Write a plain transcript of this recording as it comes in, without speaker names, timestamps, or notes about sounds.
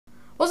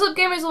What's up,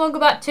 gamers, and welcome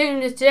back to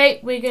today.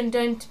 We're going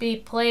to be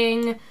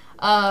playing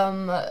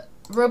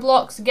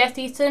Roblox Get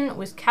Eaten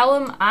with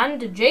Calum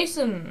and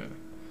Jason.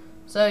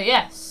 So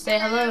yes, say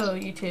hello,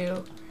 you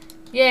two.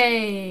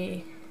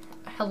 Yay!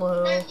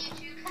 Hello.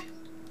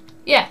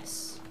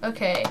 Yes.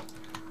 Okay.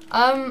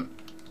 Are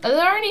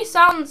there any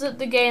sounds at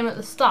the game at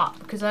the start?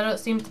 Because I don't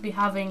seem to be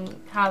have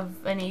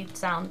any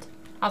sound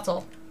at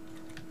all.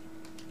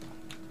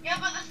 Yeah,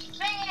 but the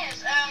thing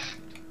is,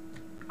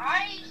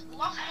 I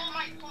lost all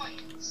my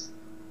points.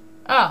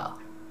 Oh.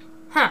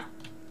 Huh.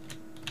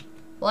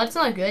 Well, that's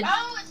not good.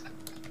 Oh, it's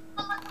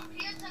on my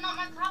computer, not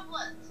my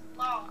tablet.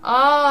 Lol.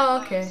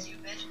 Oh, okay.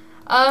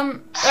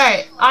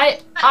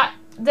 Alright.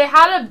 They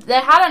had an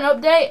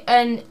update,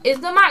 and is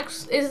the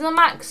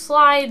max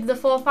slide the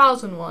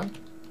 4,000 one?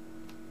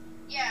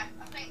 Yeah,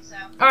 I think so.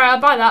 Alright, I'll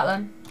buy that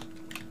then.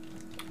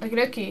 Okie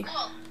dokie.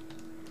 Cool.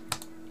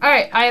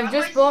 Alright, I have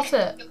just bought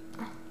it.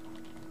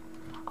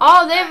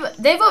 Oh,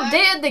 they've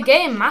updated the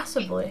game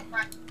massively.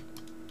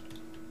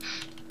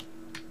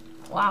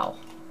 Wow.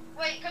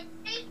 Wait, can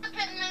we meet up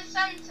in the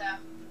center?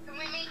 Can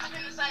we meet up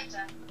in the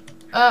center?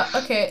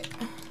 Okay.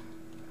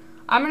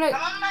 I'm on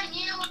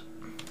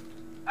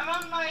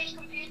my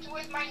computer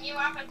with my new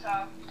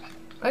avatar.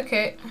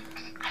 Okay.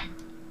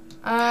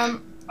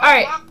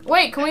 Alright.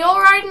 Wait, can we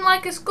all ride in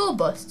like a school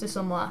bus to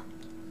somewhere?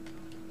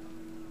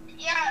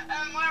 Yeah,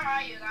 where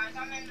are you guys?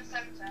 I'm in the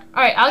center.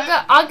 Alright,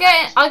 I'll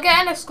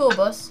get in a school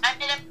bus.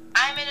 I'm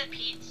in a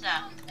pizza.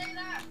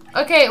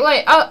 Okay,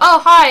 wait.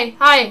 Oh, hi.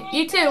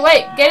 You two,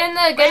 wait. Get in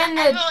the.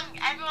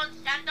 Everyone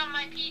stand on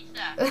my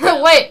pizza.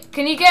 Wait,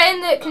 can you get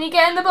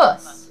in the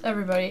bus?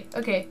 Everybody.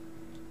 Okay.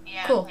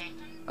 Yeah. Cool.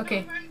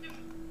 Okay.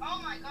 Oh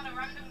my god, a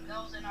random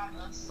girl's in our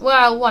bus.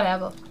 Well,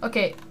 whatever.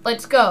 Okay,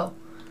 let's go.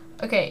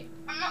 Okay.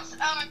 I'm not.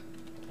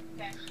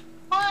 Okay.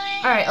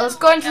 Alright, let's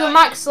go into the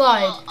max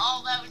slide.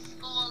 All those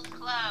schools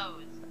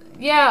closed.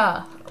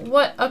 Yeah.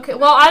 What? Okay.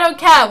 Well, I don't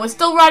care. We're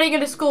still riding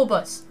in a school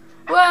bus.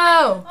 Whoa.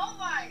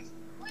 Alright.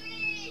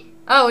 Whee!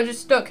 Oh, we're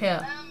just stuck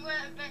here. We're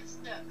a bit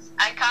stuck.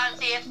 I can't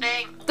see a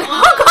thing.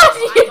 Oh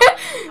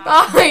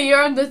god, oh,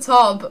 you're on the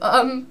top.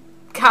 Calum.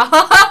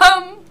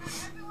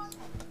 Everyone,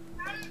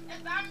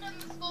 abandon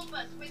the school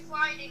bus. We're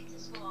sliding to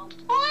school.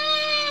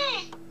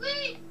 Whee!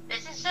 Whee!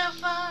 This is so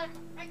fun.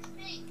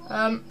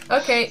 XP.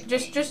 Okay,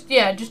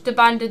 just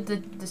abandon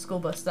the school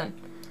bus then.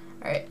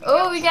 Alright.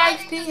 Oh, we got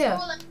XP here.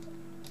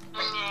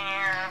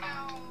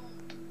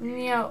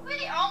 Meow.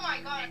 Whee! Oh my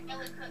god, it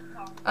really clicked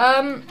off.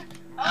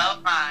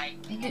 Oh my.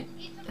 We get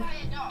eaten by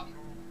a dog.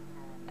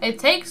 It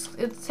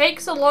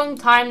takes a long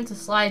time to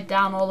slide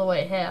down all the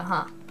way here,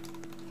 huh?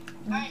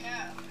 I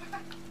know.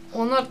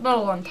 Well, not a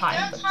long You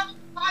time. don't have to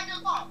slide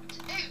a lot.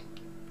 Ew.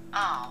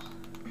 Oh.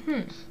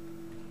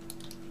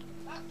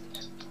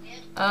 That's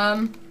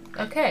weird.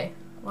 Okay.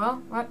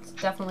 Well, that's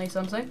definitely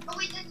something. But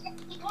we didn't get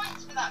any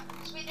points for that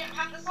because we didn't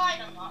have the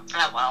slide unlocked.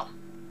 Oh well.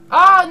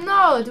 Oh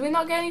no! Do we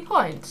not get any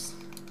points?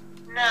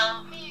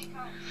 No. Me and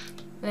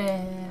Colin.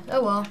 Yeah.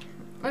 Oh well.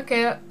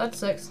 Okay, that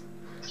sucks.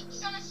 I'm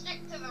just gonna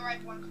stick to the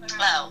red one for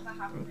now. Oh. Because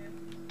I have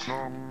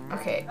to.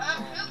 Okay.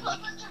 Who put a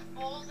bunch of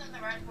balls in the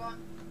red one?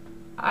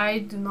 I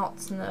do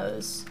not know.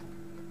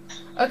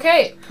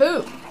 Okay,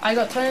 poop. I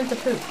got turned into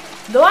poop.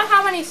 Do I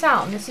have any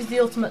sound? This is the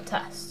ultimate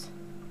test.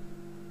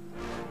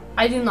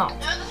 I do not.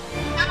 No, there's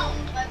no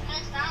sound. There's no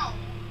sound.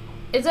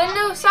 Is there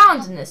no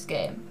sound in this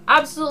game?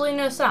 Absolutely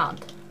no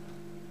sound.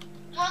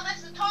 Well,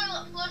 there's the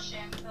toilet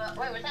flushing, but...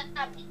 Wait, was that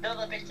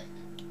another bit of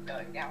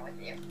going down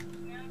with you?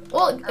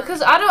 Well,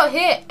 because I don't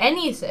hear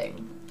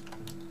anything,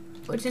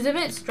 which is a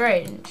bit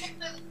strange.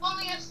 There's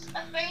only a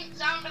faint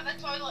sound of the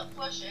toilet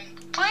flushing.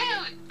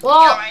 Woo!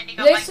 Well, Alright, you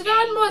got they my should cake.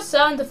 add more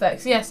sound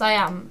effects. Yes, I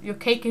am. Your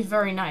cake is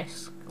very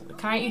nice.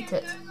 Can I eat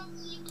it?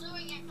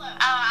 Oh,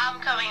 I'm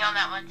coming on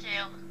that one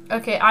too.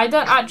 Okay, I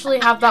don't actually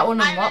have that one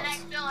I'm an unlocked.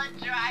 excellent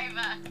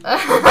driver.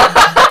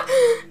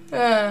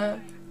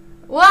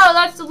 Whoa,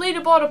 that's the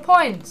leaderboard of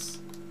points.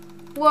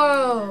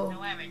 Whoa.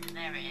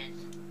 There it is.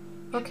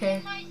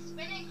 Okay. My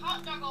spinning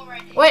hot dog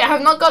already. Wait, I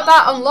have not got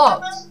that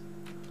unlocked.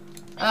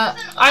 I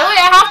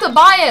have to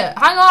buy it.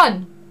 Hang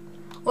on.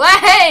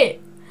 Wait.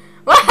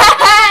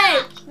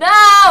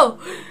 No.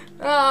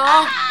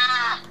 Oh.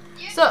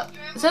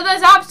 So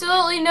there's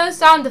absolutely no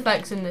sound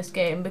effects in this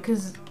game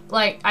because,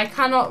 like, I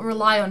cannot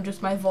rely on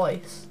just my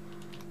voice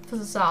for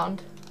the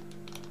sound.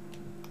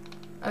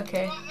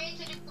 Okay. You want me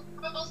to do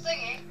horrible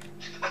singing?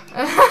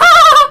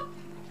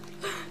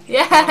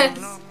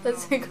 Yes,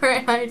 that's a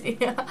great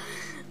idea.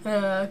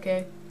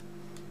 Okay.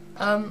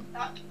 You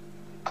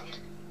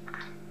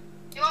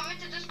want me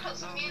to just put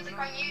some music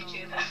on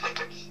YouTube?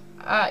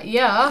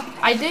 Yeah.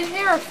 I did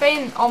hear a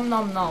faint om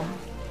nom nom.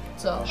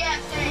 So. Yeah,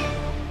 same.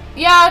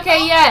 Yeah,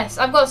 okay, yes.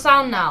 I've got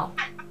sound now.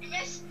 I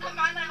missed the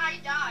man and I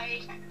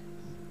died.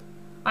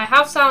 I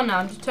have sound now.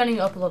 I'm just turning it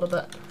up a little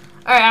bit.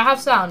 Alright, I have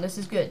sound. This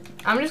is good.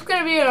 I'm just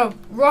gonna be in a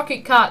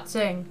rocket cart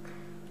sing.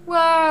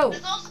 Whoa.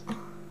 There's also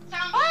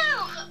sound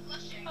of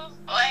flushing.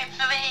 Wait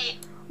for me.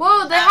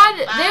 Whoa, they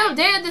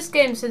updated this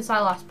game since I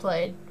last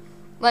played.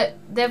 Like,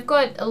 they've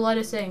got a lot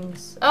of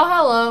things. Oh,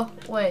 hello.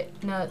 Wait,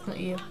 no, it's not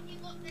you.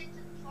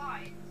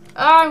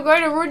 I'm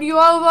going to run you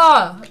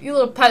over, you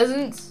little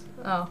peasants.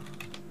 Oh.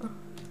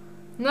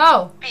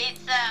 No.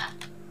 Pizza.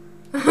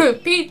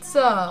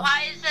 Pizza.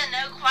 Why is there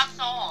no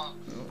croissant?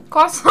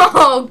 Croissant.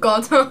 Oh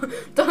god,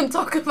 don't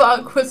talk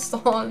about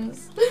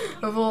croissants.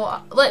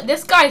 Let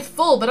this guy's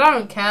full, but I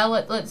don't care.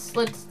 Let's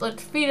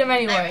feed him There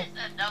anyway.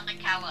 is another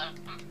Calum.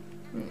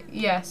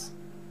 Yes.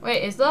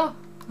 Wait, is there?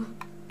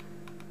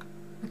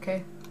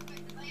 Okay.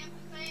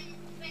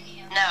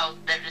 No,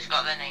 they've just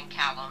got the name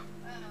Calum.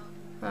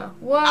 Oh. Oh,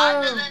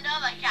 Whoa. there's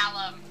another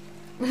Calum.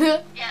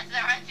 Yes,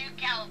 there are 2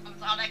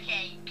 Calums on a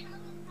cake.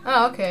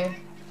 Oh, okay.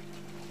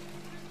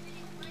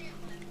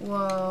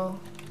 Whoa.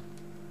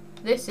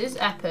 This is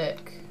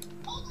epic.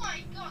 Oh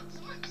my god,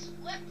 someone just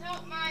flipped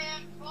out my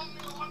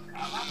Formula 1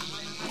 car last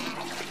week.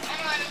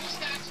 Anyway, I'm just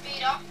gonna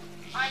speed up.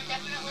 I'm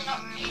definitely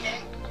not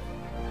speeding.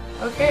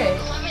 Okay.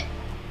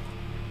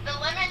 The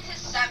limit is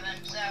 7,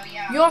 so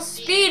yeah. You're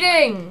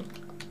speeding!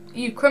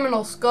 You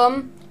criminal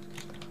scum.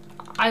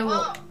 I will.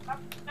 Oh,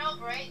 no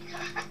break.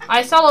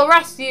 I shall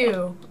arrest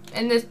you.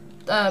 In this.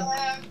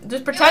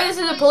 Just pretend this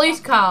is a police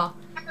car.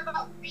 I'm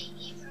about 3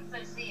 Ethan's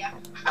this year.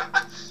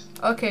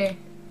 Okay.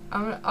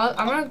 I'm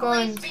gonna go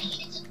and.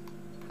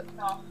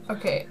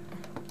 Okay.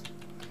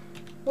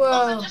 Whoa.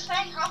 Also, just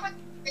saying, halfway through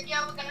the video,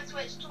 we're gonna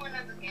switch to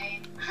another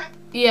game.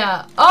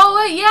 Yeah. Oh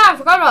wait, yeah, I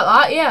forgot about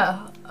that.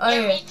 Yeah. Yeah,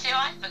 Okay. me too,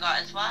 I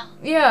forgot as well.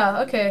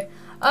 Yeah. Okay.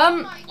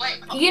 Wait,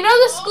 You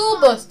know the school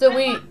bus that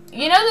we.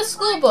 You know the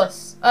school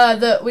bus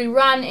that we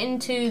ran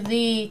into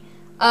the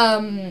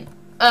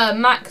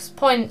Max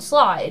Point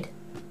slide.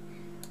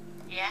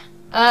 yeah?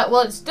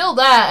 Well, it's still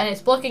there and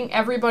it's blocking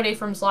everybody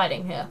from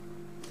sliding here.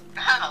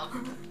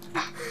 Oh.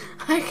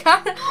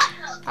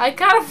 I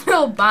kind of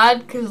feel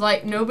bad because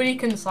like nobody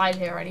can slide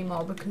here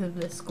anymore because of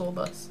this school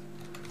bus.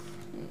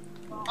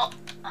 Oh.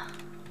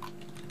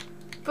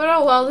 But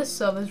oh well, this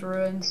server's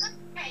ruined.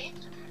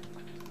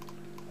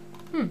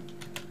 Wait,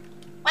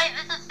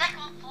 there's a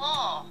 2nd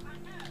floor.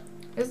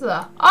 Is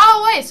there?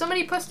 Oh wait,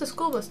 somebody pushed the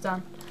school bus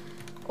down.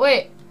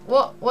 Wait,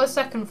 what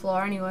 2nd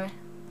floor anyway?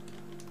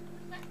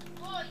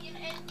 Well, you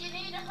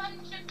need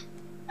 100.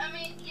 I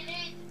mean, you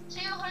need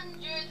 200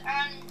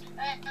 and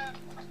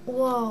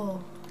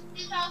Whoa.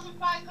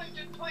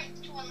 2,500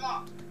 points to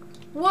unlock.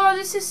 Whoa,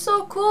 this is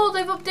so cool.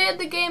 They've updated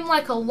the game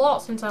like a lot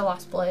since I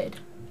last played.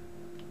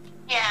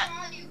 Yeah.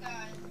 Where are you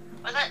guys?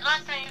 Was that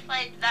last time you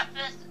played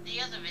the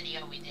other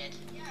video we did?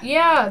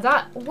 Yeah,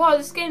 wow,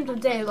 this game's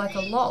updated like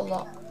a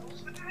lot.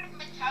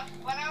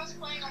 When I was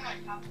playing on my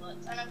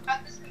tablets, and I've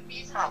got this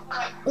confusing for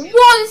like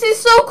Whoa, this is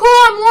so cool.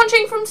 I'm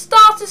launching from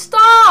star to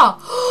star.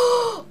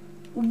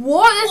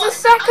 What? There's a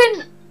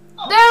second.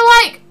 They're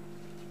like,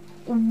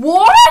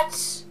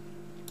 what?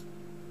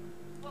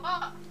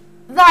 What?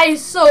 That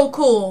is so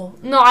cool.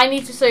 No, I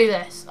need to see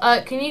this.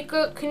 Can you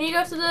go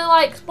to the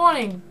like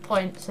spawning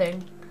point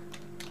thing?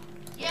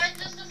 Yeah,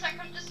 just a sec.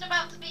 I'm just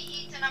about to be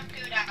eaten. I'm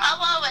food out.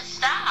 Oh, a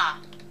star.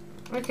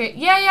 Okay.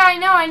 Yeah, I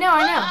know. Oh,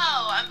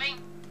 I mean,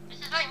 this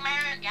is like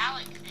Mario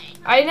Galaxy.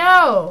 I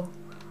know.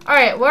 All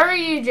right, where are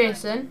you,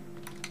 Jason?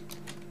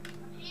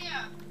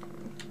 Yeah.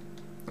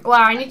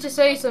 Wow, I need to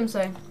show you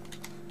something.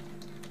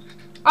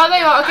 Oh, there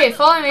you are. Okay,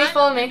 follow me.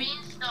 The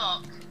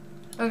beanstalk.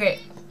 Okay,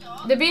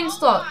 the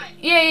beanstalk.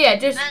 Yeah.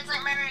 Just That's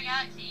like Mario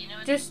Galaxy, you know,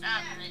 it's Just-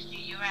 stars and they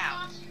shoot you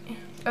out.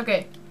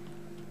 okay.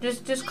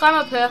 Just climb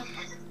up here.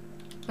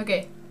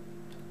 Okay.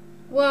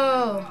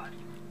 Whoa.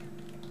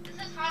 This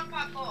is hard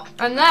parkour.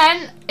 And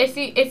then if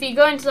you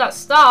go into that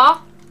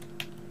star,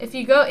 if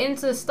you go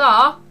into the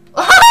star.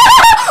 Oh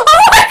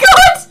my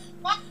god!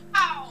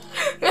 Wow.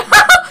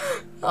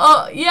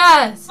 Oh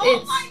yes, Oh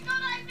it's. my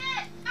god,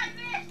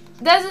 I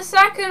missed. There's a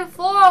 2nd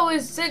floor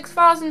with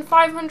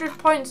 6,500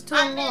 points to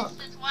I unlock.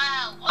 missed as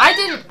well. I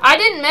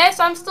didn't miss.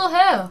 I'm still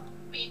here.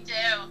 Me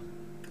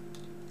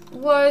too.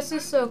 Whoa, this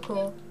is so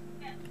cool.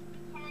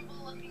 Horrible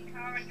looking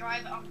car and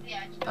drive it off the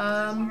edge. This is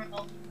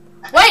horrible.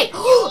 Wait,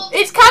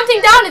 it's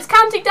counting down. It's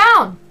counting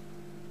down.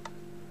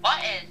 What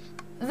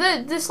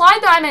is? The slide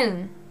that I'm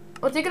in.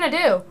 What's it gonna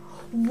do?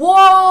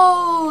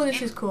 Whoa,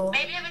 this is cool.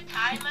 Maybe have a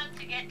timer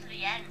to get to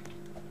the end.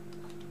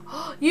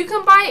 You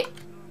can buy.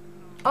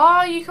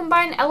 Oh, you can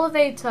buy an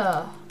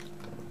elevator.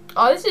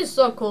 Oh, this is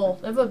so cool.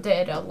 They've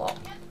updated it a lot.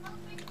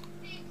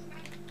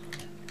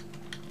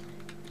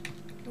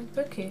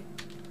 Okay.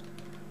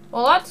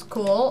 Well, that's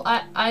cool.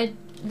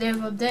 They've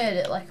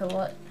updated it like a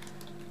lot.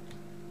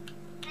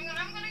 Hang on,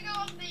 I'm gonna go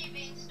off the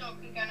beanstalk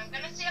again. I'm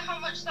gonna see how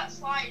much that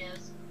slide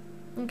is.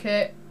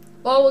 Okay.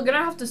 Well, we're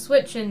gonna have to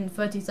switch in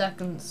 30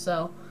 seconds,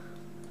 so.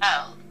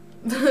 Oh.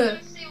 I'm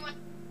gonna see what.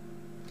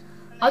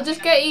 I'll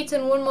just get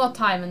eaten one more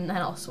time and then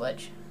I'll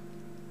switch.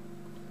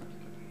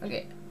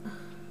 Okay.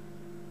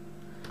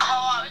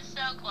 Oh, I was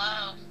so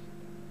close.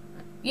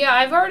 Yeah,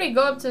 I've already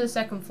got up to the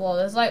 2nd floor.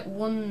 There's like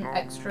one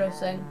extra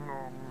thing.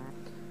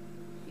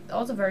 That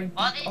was a very big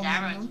What are these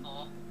arrows one.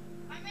 for?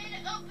 I made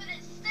it up, but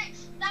it's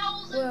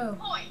 6,000 Whoa.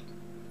 points.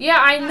 Yeah,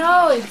 I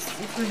know.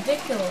 It's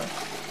ridiculous.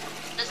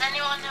 Does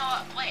anyone know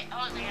what? Wait,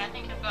 hold on a second. I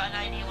think I've got an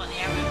idea what the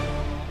arrows are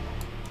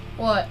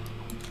for. What?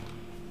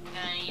 I'm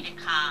gonna need a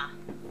car.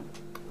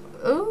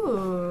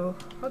 Ooh.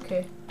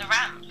 okay. The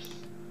ramps.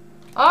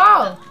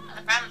 Oh!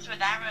 The ramps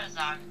with arrows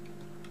on.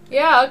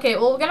 Yeah, okay,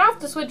 well we're gonna have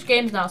to switch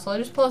games now, so I'll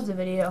just pause the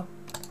video.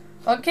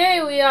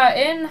 Okay, we are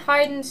in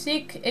Hide and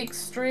Seek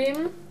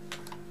Extreme,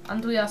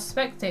 and we are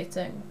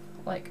spectating,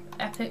 like,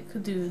 epic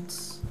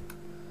dudes.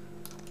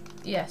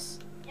 Yes.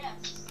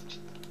 Yes.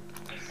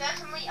 We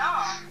certainly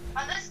are.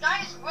 And this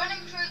guy is running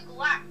through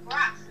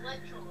grass,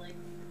 literally.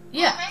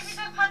 Yes. Well, maybe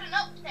they've had an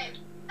update.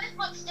 This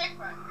looks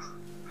different.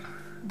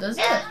 Does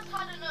it? Yeah, they've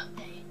had an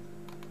update.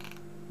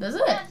 Does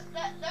it? Yes,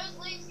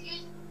 those leaves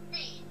use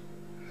green.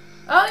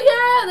 Oh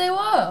yeah, they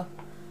were.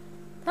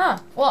 Huh.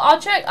 Well, I'll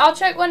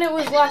check when it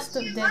was Maybe last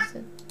those use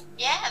updated.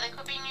 Yeah, there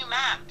could be new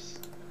maps.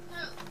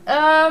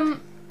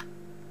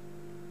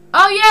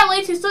 Oh yeah,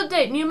 latest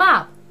update, new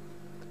map.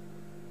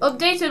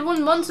 Updated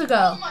 1 month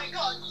ago. Oh my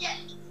god,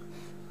 yes.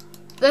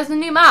 There's a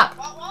new map.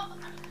 What?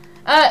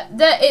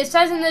 It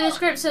says in the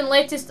description,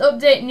 latest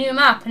update, new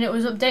map, and it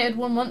was updated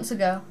 1 month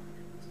ago.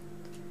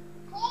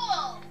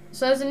 Cool.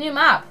 So there's a new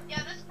map.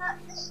 Yeah,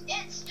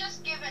 it's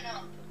just given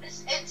up.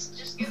 It's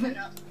just given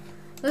up.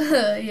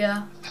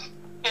 Yeah.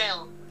 2,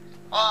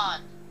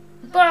 1.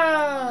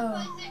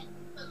 Wow.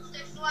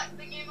 Let's select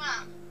the new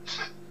map.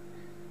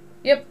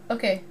 Yep,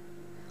 okay.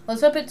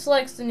 Let's hope it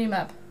selects the new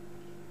map.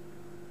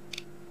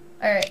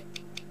 Alright.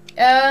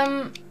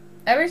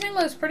 Everything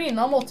looks pretty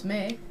normal to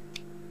me.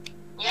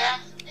 Yeah.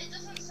 It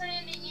doesn't say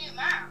any new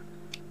map.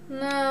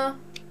 No.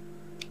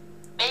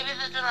 Maybe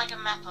they've done like a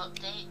map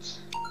update.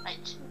 Like,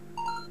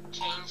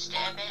 changed it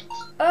a bit.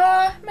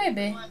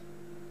 Maybe.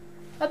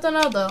 I don't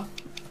know though.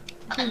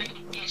 I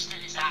think changed the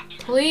design.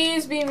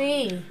 Please be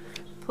me.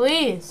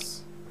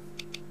 Please.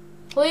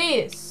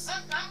 Please.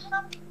 Oh, I'm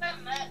gonna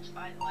have merch,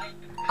 by the way.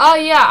 Oh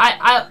yeah,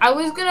 I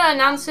was gonna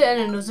announce it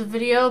in another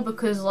video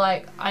because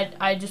like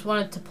I just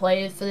wanted to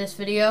play it for this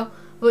video.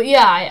 But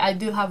yeah, I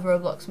do have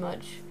Roblox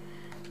merch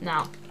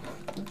now.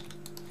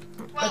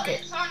 Well, Okay.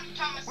 it's on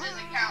Thomas's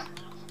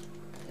account.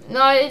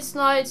 No, it's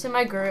not. It's in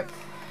my group.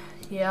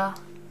 Yeah.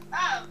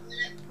 Oh,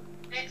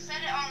 it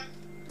said it on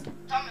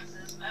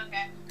Thomas's.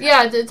 Okay.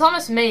 Yeah,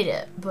 Thomas made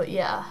it, but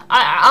yeah,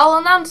 I'll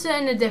announce it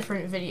in a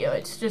different video.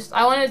 It's just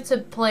I wanted to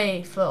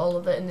play for all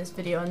of it in this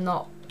video and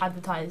not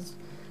advertise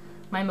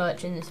my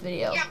merch in this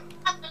video. Yeah,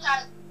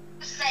 advertising.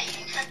 Just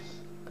saying.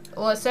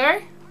 What,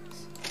 sorry?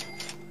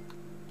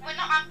 We're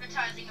not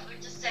advertising it.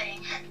 We're just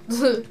saying. Yeah,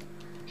 For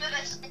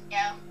this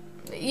video.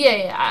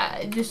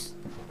 I just,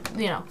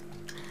 you know,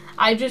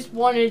 I just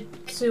wanted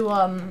to,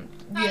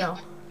 you know,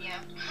 Yeah.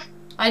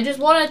 I just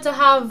wanted to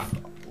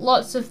have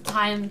lots of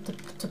time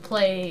to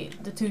play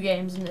the 2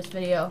 games in this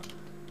video.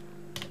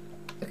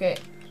 Okay.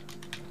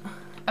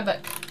 I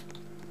bet.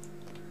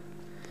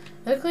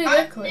 Luckily.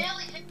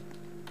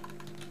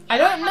 I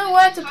don't know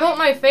where to put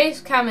my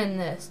face cam in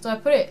this. Do I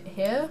put it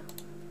here?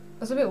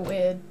 That's a bit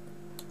weird.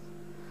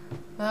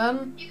 You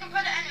can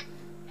put it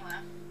anywhere.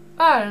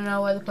 I don't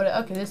know where to put it.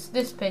 Okay, this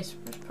space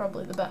is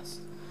probably the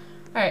best.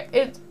 Alright,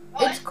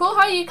 it's cool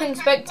how you can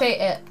spectate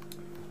it.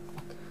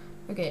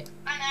 Okay.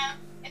 I know.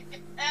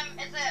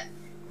 Is it?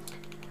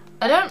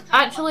 I don't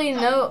actually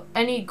know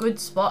any good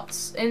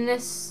spots in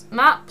this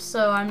map,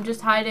 so I'm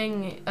just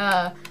hiding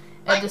at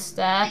the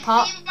stair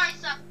part.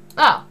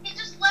 Oh. He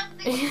just left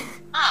the.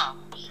 Oh.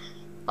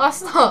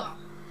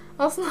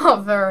 That's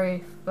not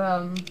very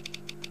oh,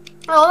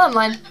 never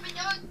mind.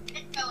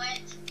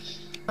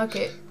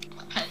 Okay.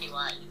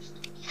 Pennywise.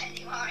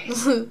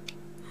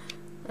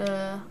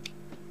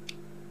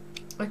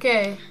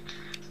 Okay.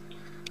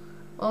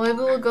 Well, maybe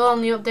we'll go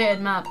on the updated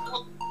map.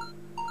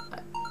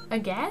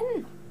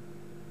 Again?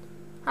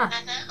 Huh.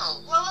 I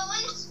know. Well, at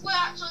least we're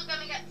actually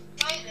gonna get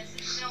to play this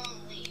if no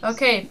one leaves.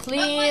 Okay,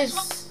 please.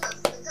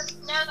 Because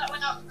know that we're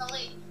not gonna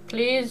leave.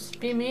 Please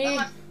be me.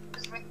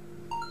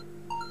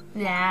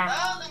 Nah.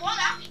 Oh, the one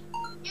after.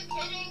 You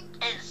kidding?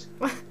 It's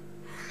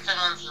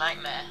someone's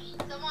nightmare.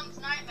 Someone's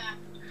nightmare.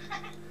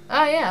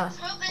 Oh yeah. Let's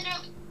hope they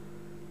don't.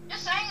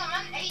 Just saying,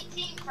 I'm on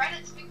 18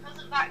 credits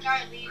because of that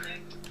guy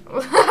leaving.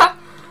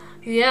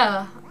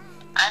 Yeah.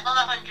 I'm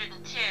on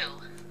 102.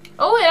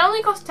 Oh, it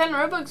only costs 10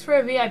 Robux for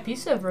a VIP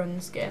server in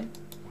this game.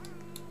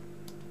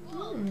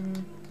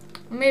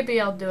 Maybe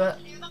I'll do it.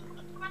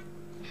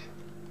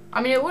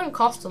 I mean, it wouldn't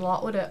cost a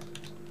lot, would it?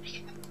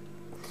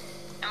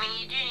 I mean,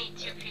 you do need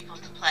 2 people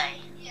to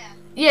play. Yeah.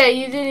 Yeah,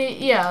 you do need,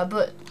 yeah,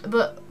 but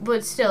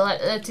still,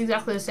 that's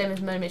exactly the same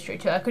as Murder Mystery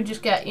 2. I could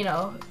just get, you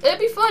know, it'd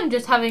be fun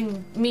just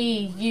having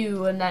me,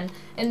 you, and then,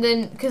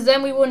 because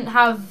then we wouldn't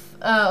have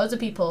other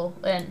people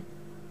in.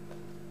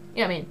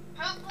 You know what I mean?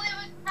 Hopefully,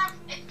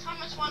 if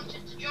Thomas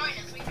wanted to join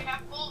us, we could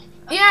have full.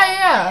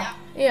 Yeah.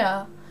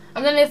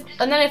 And then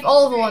if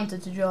Oliver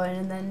wanted to join,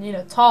 and then you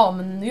know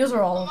Tom and the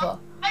other Oliver.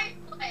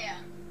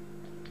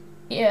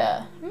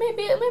 Yeah,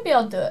 maybe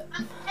I'll do it.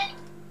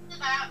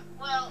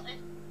 Well, if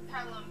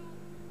Calum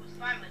was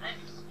fine with it,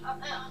 I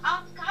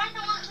kind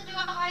of want to do a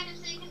hide and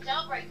seek and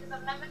jailbreak because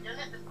I've never done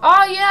it before.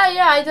 Oh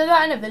yeah, I did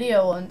that in a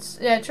video once.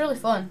 Yeah, it's really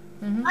fun.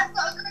 I've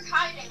got a good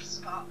hiding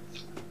spot.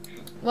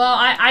 Well,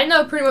 I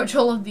know pretty much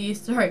all of the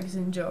Easter eggs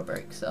in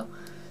Jailbreak, so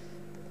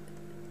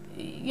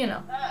you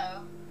know.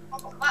 Oh,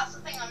 well, that's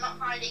the thing. I'm not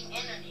hiding. hiding in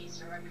an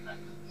Easter egg.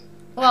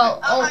 Well,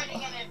 I'm hiding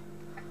in it.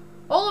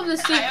 all of the I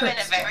secrets. am in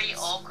a very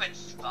awkward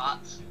spot.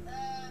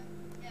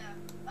 Yeah.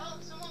 Oh,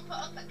 someone put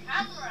up a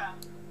camera.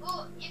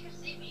 Oh, you can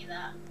see me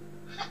there.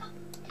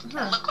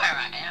 Huh. Look where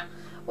I am.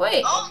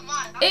 Wait, Oh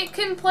my. it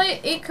can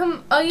play. It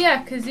can. Oh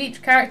yeah, because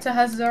each character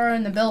has their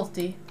own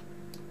ability.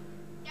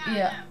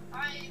 Yeah.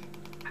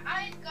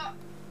 I got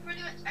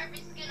pretty much every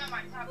skin on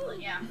my tablet.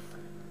 Yeah.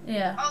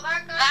 Yeah. Oh,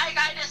 that That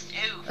guy just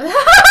ooh.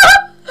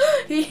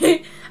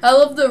 I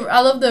love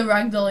the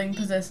ragdolling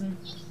position.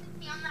 You see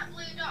me on that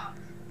blue dot?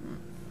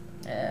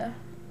 Yeah.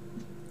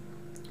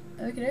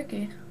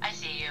 Okay. I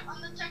see you.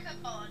 On the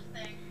checkerboard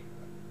thing.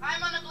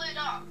 I'm on a blue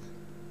dot.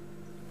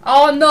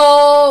 Oh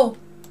no.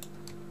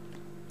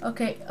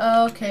 Okay.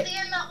 Okay. Is he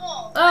in that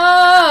wall?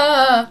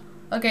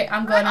 Okay.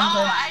 I'm going. I'm Oh,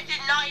 going. I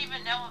did not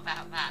even know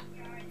about that.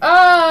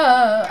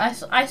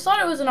 I thought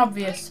it was an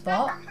obvious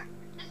spot.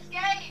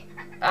 Escape!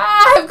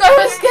 I've got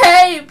to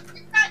escape.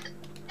 You guys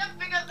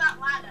jumping up that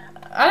ladder.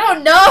 I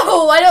don't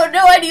know. I don't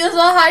know any other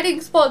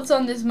hiding spots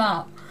on this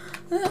map.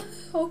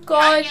 Oh Try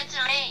god. and get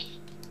to me.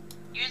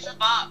 Use the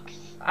box.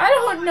 I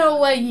don't know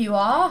where you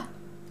are.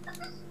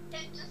 It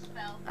just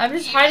fell. I'm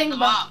just Use hiding. the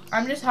box.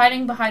 I'm just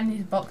hiding behind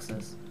these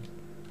boxes.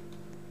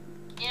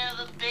 You know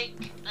the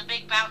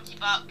big bouncy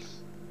box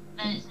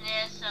that's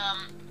near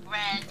some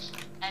red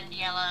and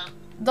yellow.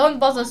 Don't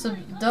bother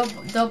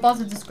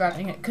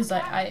describing it because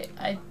I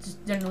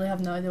just generally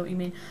have no idea what you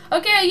mean.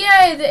 Okay,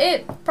 yay!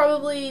 It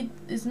probably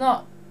is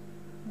not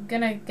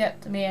gonna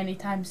get to me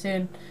anytime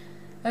soon.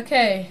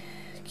 Okay,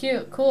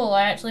 cute, cool.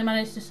 I actually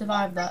managed to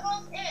survive that.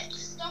 It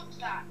stopped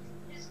that.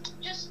 It's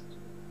just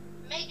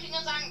making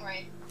us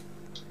angry.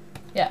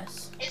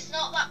 Yes. It's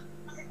not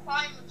that to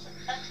climb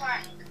a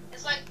plank.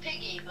 It's like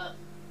Piggy, but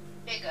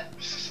bigger.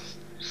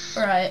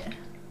 Right.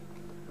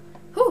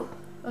 Whew.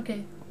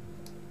 Okay.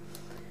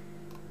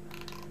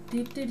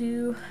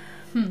 Do.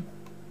 Okay.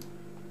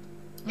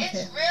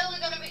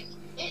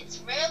 It's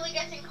really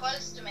getting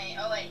close to me.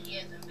 Oh wait, he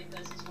isn't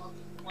because he's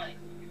walking away.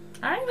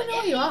 I don't even know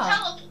If where you are.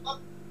 teleport,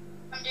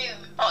 I'm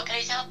doomed. Oh, can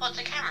you teleport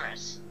to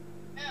cameras?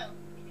 No,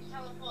 you can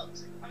teleport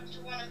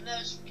onto one of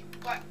those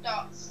black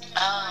dots and it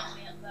Oh. finds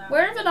me up there.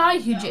 Where even are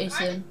you,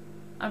 Jason?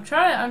 I'm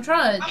trying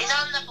to. He's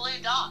on the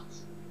blue dot.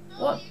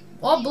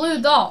 What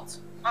blue dot?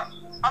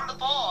 On the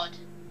board.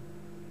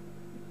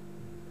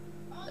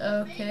 Oh,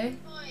 the Okay. baby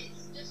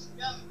boys just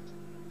jumped.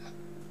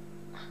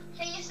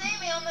 Can you see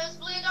me on those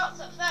blue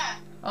dots up there?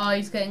 Oh,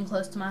 he's getting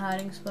close to my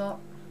hiding spot.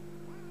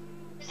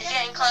 He's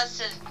getting close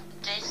to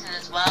Jason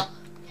as well.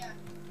 Yeah.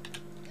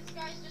 This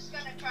guy's just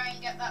gonna try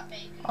and get that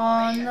bacon.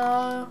 Oh boy.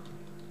 no.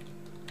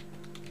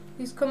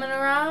 He's coming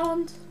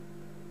around.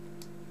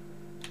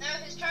 No,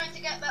 he's trying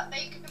to get that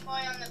bacon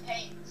boy on the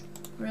paint.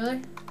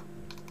 Really?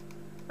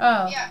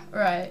 Oh. Yeah.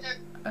 Right.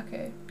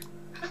 Okay.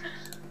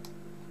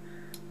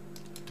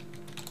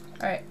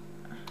 Alright.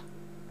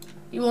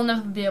 You will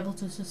never be able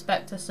to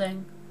suspect a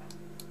thing.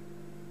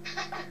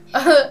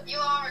 You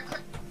are a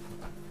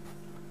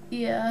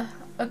Yeah.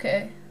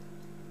 Okay.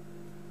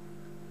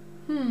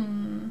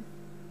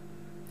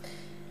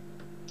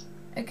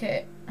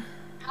 Okay.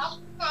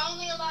 We're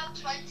only allowed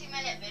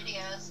 20-minute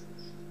videos.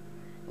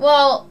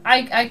 Well,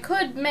 I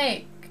could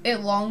make it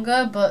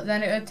longer, but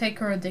then it would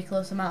take a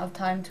ridiculous amount of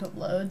time to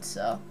upload,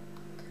 so.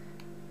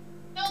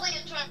 Surely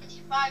a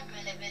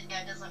 25-minute video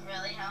doesn't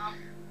really help.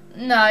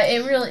 No,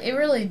 it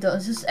really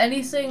does. Just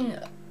anything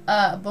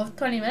above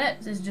 20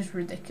 minutes is just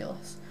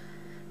ridiculous.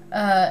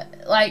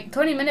 Like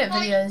 20-minute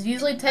videos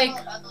usually take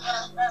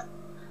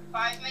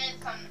 5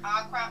 minutes on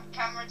our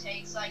camera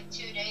takes like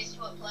 2 days to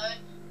upload.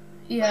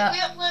 yeah. Like,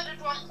 we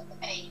uploaded one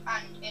today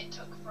and it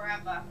took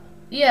forever.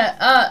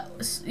 Yeah,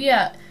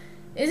 yeah.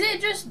 Is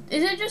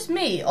it just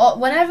me? Or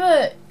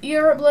whenever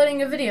you're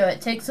uploading a video,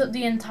 it takes up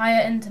the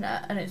entire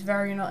internet and it's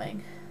very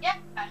annoying. Yeah.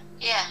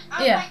 Yeah.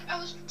 Yeah. I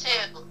was 2,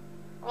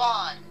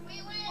 1.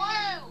 we were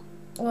Woo!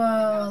 I Whoa.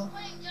 was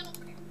playing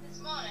Jailbreak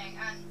this morning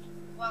and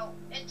well,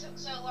 it took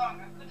so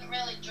long I couldn't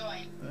really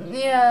join.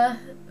 Yeah,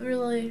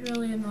 really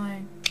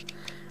annoying.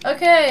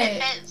 Okay.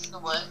 If it's the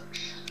work.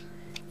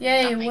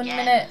 Yay, Stop 1 again.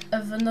 minute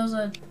of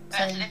another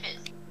Imagine thing. if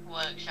it's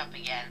workshop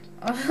again.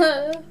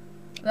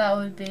 That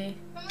would be.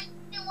 Can we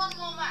do one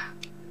more map?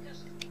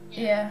 Because,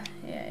 Yeah.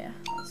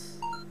 Let's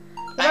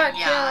go Backyard.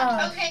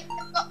 backyard. Okay,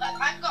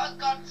 I've got a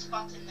god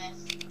spot in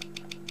this.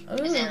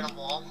 It's in Ooh. the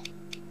wall.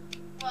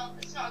 Well,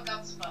 it's not a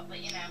god spot, but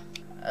you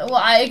know.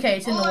 Well, okay,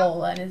 it's in the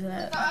wall then, isn't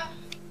it? It's got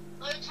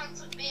a low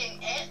chance of being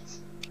it.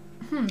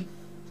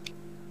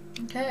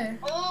 Okay.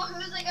 Oh,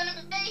 who's it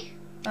gonna be?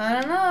 I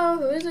don't know.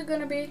 Who is it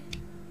gonna be?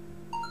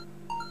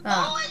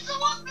 Oh, it's the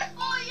one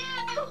before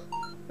you!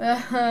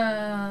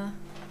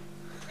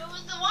 It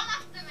was the one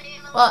after me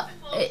and the Well, one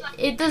before that.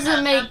 it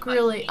doesn't make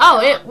really. Oh,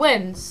 it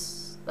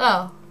wins.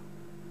 Oh.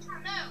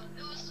 No,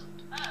 it was.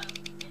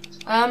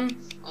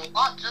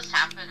 What just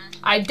happened?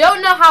 I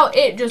don't know how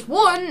it just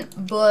won,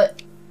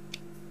 but.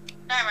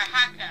 They're a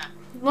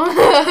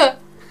hacker.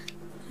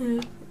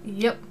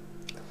 Yep.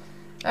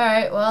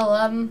 Alright,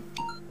 well,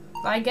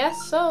 I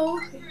guess so.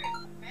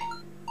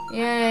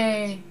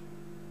 Yay.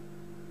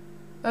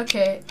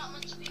 Okay. Not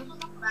much people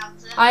know about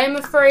it. I am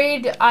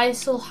afraid I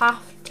still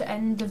have to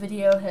end the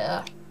video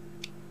here.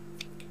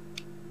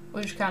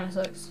 Which kind of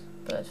sucks,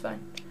 but it's fine.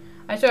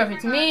 I swear, if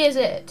it's me, is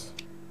it?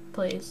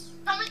 Please.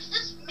 Someone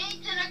just meet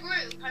in a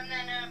group and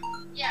then,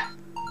 yeah.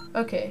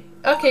 Okay.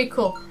 Okay,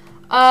 cool.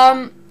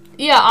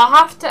 Yeah, I'll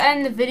have to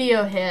end the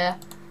video here.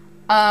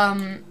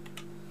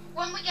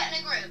 When we get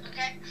in a group,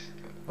 okay?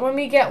 When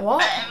we get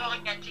what?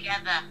 Everyone get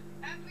together.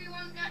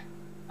 Everyone get...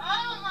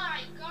 Oh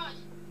my god.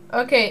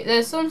 Okay,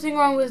 there's something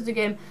wrong with the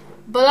game,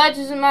 but that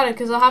doesn't matter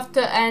because I'll have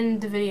to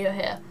end the video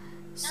here.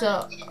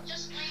 So, No,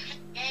 just leave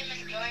the game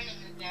and join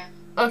in the game.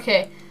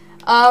 okay.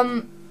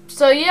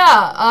 So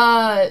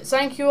yeah,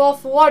 thank you all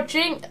for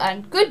watching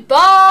and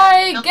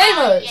goodbye, Goodbye,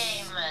 gamers!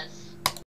 gamers.